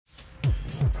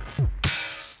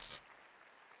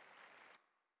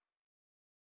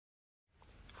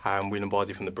Hi, I'm William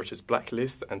Barzi from the British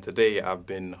Blacklist, and today I've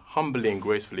been humbly and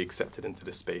gracefully accepted into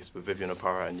this space with Vivian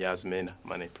Oparah and Yasmin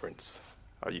Monet. How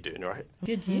are you doing, right?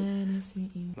 Good, you? Nice to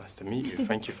meet you. Nice to meet you.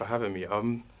 Thank you for having me.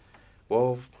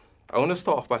 Well, I want to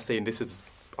start off by saying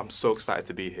I'm so excited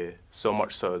to be here, so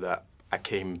much so that I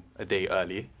came a day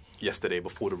early, yesterday,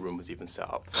 before the room was even set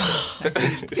up.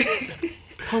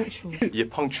 Punctual. Yeah,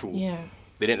 punctual. Yeah.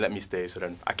 They didn't let me stay, so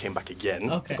then I came back again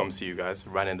to come see you guys.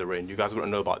 Ran in the rain. You guys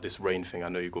wouldn't know about this rain thing. I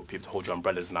know you've got people to hold your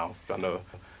umbrellas now. I know.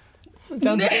 So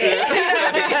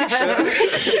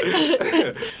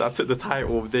I took the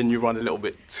title, then you run a little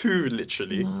bit too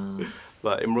literally. Wow.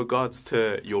 But in regards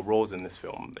to your roles in this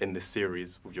film, in this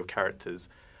series, with your characters,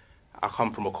 I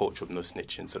come from a culture of no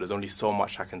snitching, so there's only so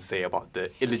much I can say about the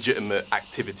illegitimate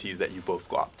activities that you both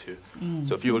got up to.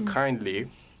 So if you would kindly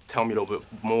tell me a little bit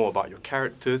more about your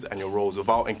characters and your roles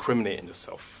without incriminating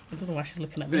yourself. I don't know why she's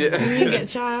looking at me. You get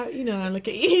shy, I look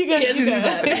at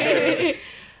you.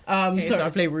 So I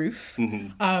play Ruth.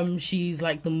 She's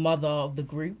like the mother of the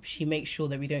group. She makes sure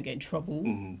that we don't get in trouble.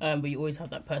 But you always have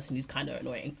that person who's kind of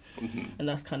annoying. And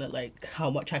that's kind of like how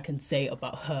much I can say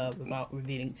about her without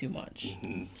revealing too much.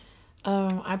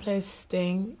 I play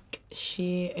Stink.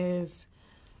 She is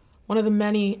one of the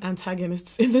many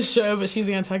antagonists in the show, but she's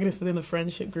the antagonist within the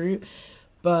friendship group.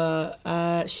 But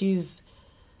she's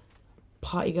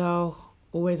party girl,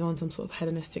 always on some sort of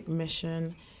hedonistic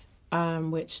mission,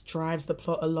 which drives the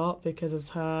plot a lot because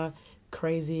it's her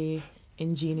crazy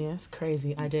ideas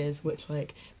which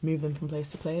like move them from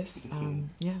place to place.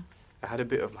 Yeah. I had a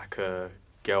bit of like a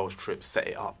girls trip, set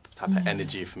it up type of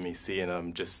energy for me,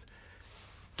 seeing just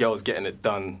girls getting it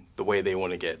done the way they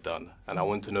want to get it done. And I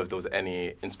want to know if there was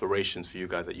any inspirations for you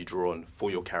guys that you draw on for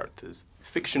your characters,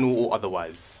 fictional or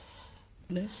otherwise.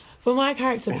 No? For my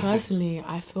character personally,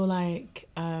 I feel like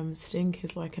Stink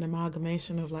is like an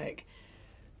amalgamation of like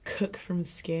Cook from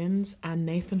Skins and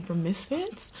Nathan from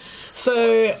Misfits.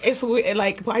 So it's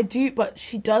like, but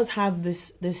she does have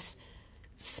this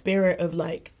spirit of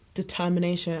like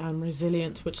determination and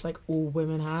resilience, which like all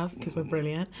women have because we're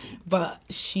brilliant. But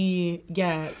she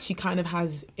kind of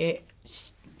has it.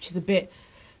 She's a bit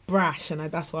brash, and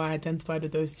that's why I identified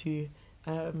with those two.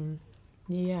 I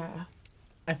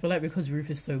feel like because Ruth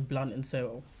is so blunt and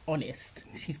so honest,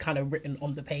 she's kind of written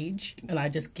on the page, and I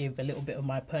just give a little bit of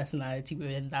my personality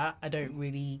within that.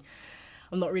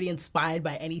 I'm not really inspired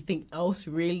by anything else,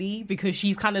 really, because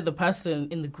she's kind of the person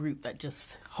in the group that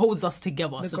just holds us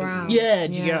together. Do you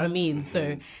get what I mean?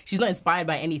 So she's not inspired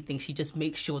by anything. She just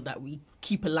makes sure that we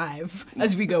keep alive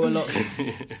as we go along.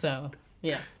 So,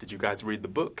 yeah. Did you guys read the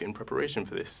book in preparation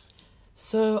for this?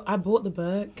 So I bought the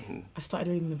book. I started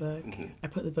reading the book. I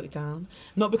put the book down.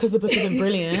 Not because the book isn't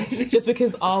brilliant, just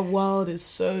because our world is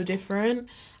so different,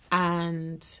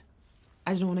 and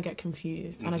I didn't want to get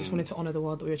confused, and I just wanted to honour the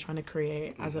world that we were trying to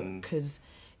create because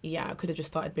I could have just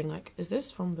started being like, is this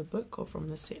from the book or from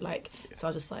the city? So I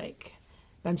was just like,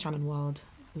 Ben Shannon world,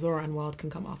 Zora and world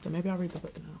can come after. Maybe I'll read the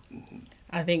book now.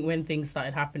 I think when things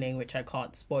started happening, which I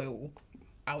can't spoil,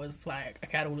 I was like,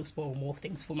 okay, I don't want to spoil more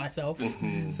things for myself.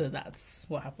 So that's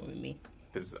what happened with me.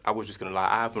 Because I was just going to lie,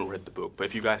 I haven't read the book, but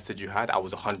if you guys said you had, I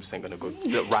was 100% going to go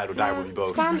ride or die with you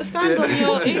both. Stand on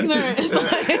your ignorance.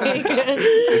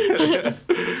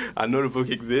 I know the book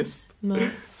exists, No.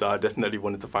 So I definitely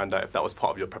wanted to find out if that was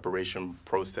part of your preparation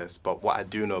process. But what I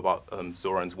do know about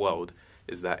Zoran's world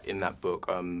is that in that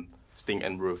book, Sting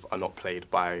and Ruth are not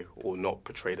played by or not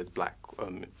portrayed as black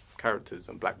characters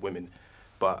and black women.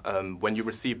 But when you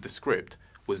received the script,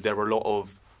 was there a lot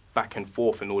of back and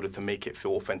forth in order to make it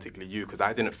feel authentically you? Because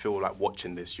I didn't feel like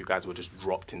watching this, you guys were just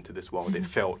dropped into this world. It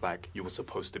felt like you were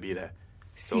supposed to be there.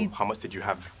 So how much did you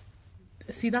have?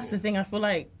 See, that's the thing. I feel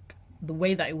like the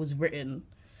way that it was written,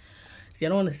 I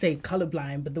don't want to say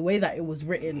colorblind, but the way that it was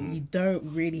written, you don't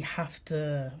really have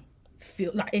to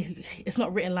feel like it's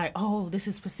not written like, oh, this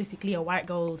is specifically a white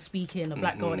girl speaking, a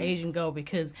black girl, an Asian girl,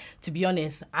 because to be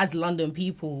honest, as London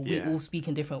people, we all speak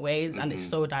in different ways, and it's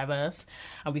so diverse,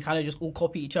 and we kind of just all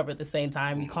copy each other at the same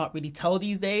time. You can't really tell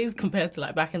these days compared to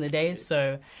like back in the day.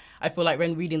 So I feel like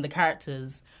when reading the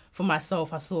characters, for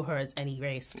myself, I saw her as any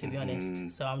race, to be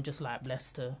honest. So I'm just like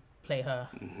blessed to play her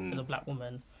as a black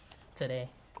woman today.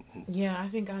 Yeah, I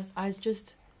think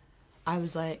I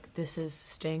was like, this is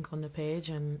Stink on the page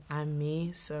and I'm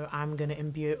me, so I'm going to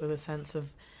imbue it with a sense of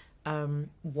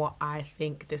what I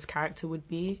think this character would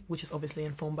be, which is obviously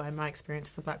informed by my experience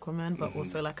as a black woman, but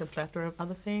also like a plethora of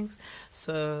other things.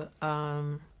 So,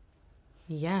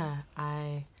 you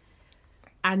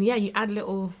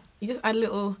just add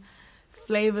little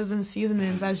flavors and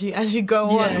seasonings as you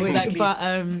go on, exactly. But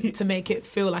to make it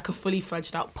feel like a fully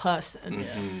fledged out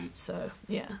person. So,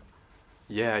 yeah.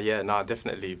 Yeah, no, I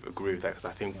definitely agree with that, because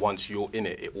I think once you're in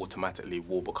it, it automatically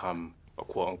will become a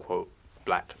quote-unquote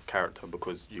black character,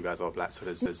 because you guys are black, so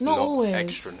there's not no always,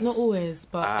 extraness. not always,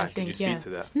 but I could think you speak to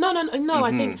that? No.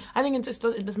 I think it just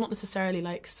does. It's not necessarily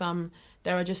like some.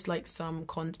 There are just like some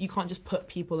you can't just put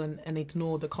people and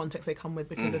ignore the context they come with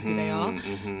because of who they are.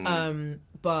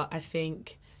 But I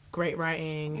think great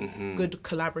writing, good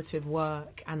collaborative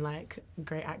work, and like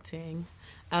great acting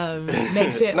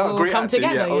makes it all come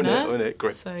together. You know, own it.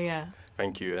 Great. So yeah.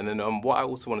 Thank you. And then what I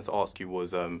also wanted to ask you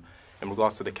was, in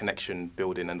regards to the connection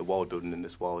building and the world building in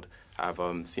this world, I've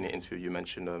seen an interview you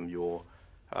mentioned your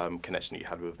connection that you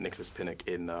had with Nicholas Pinnock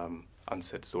in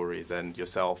Unsaid Stories, and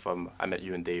yourself. I met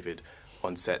you and David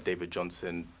on set, David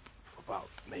Johnson, about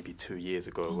maybe 2 years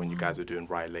ago when you guys were doing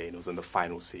Rye Lane. It was in the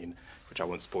final scene, which I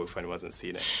won't spoil if anyone hasn't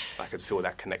seen it. I could feel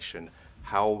that connection.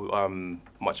 How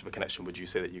much of a connection would you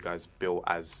say that you guys built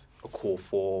as a core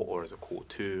 4 or as a core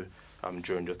 2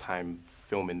 during your time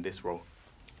filming this role?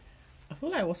 I feel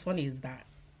like what's funny is that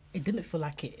it didn't feel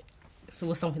like it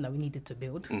was something that we needed to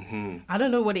build. I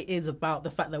don't know what it is about the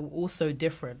fact that we're all so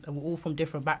different and we're all from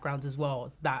different backgrounds as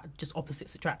well, that just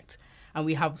opposites attract. And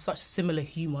we have such similar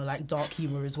humour, like dark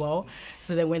humour as well.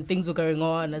 So then when things were going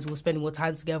on, as we were spending more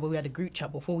time together, we had a group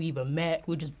chat before we even met.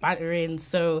 We were just bantering.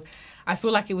 So I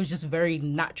feel like it was just very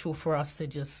natural for us to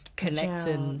just connect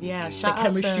and the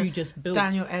chemistry just built.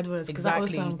 Daniel Edwards, because that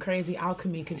was some crazy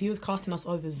alchemy, because he was casting us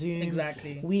over Zoom.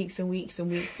 Weeks and weeks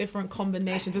and weeks, different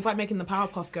combinations. It's like making the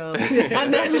Powerpuff Girls.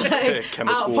 And then like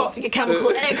out pop to get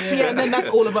Chemical X. And then that's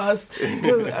all of us.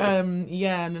 And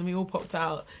then we all popped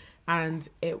out. And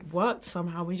it worked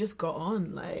somehow. We just got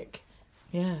on,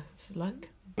 it's luck.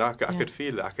 No, I could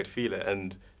feel it.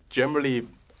 And generally,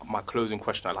 my closing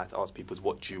question I like to ask people is,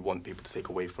 what do you want people to take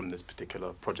away from this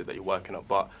particular project that you're working on?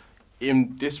 But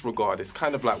in this regard, it's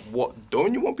kind of like, what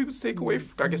don't you want people to take away?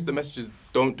 I guess the message is,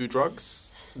 don't do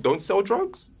drugs, don't sell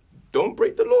drugs, don't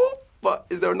break the law. But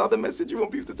is there another message you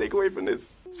want people to take away from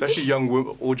this? Especially young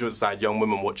women, all jokes aside, young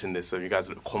women watching this, so you guys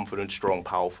look confident, strong,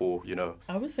 powerful, you know.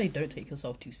 I would say don't take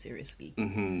yourself too seriously. I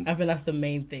think that's the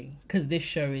main thing, because this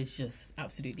show is just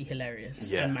absolutely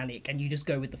hilarious and manic, and you just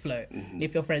go with the flow.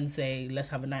 If your friends say, let's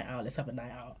have a night out, let's have a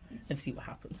night out and see what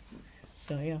happens.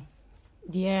 So, yeah.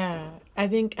 Yeah, I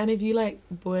think, and if you,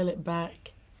 boil it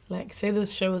back, say the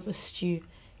show was a stew,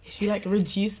 if you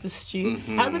reduce the stew,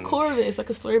 at the core of it, it's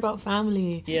a story about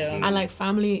family. And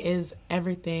family is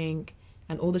everything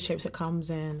and all the shapes it comes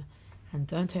in, and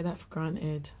don't take that for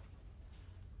granted.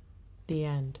 The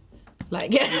end. But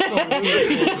that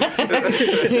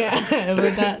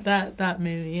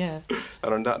movie,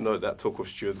 And on that note, that talk of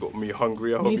stew has got me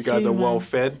hungry. I hope you guys are well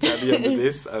fed at the end of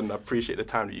this, and I appreciate the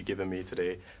time that you've given me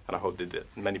today. And I hope that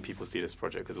many people see this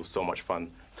project, because it was so much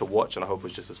fun to watch, and I hope it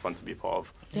was just as fun to be part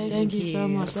of. Thank you so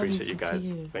much. I appreciate you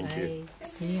guys. Thank you.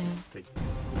 See ya.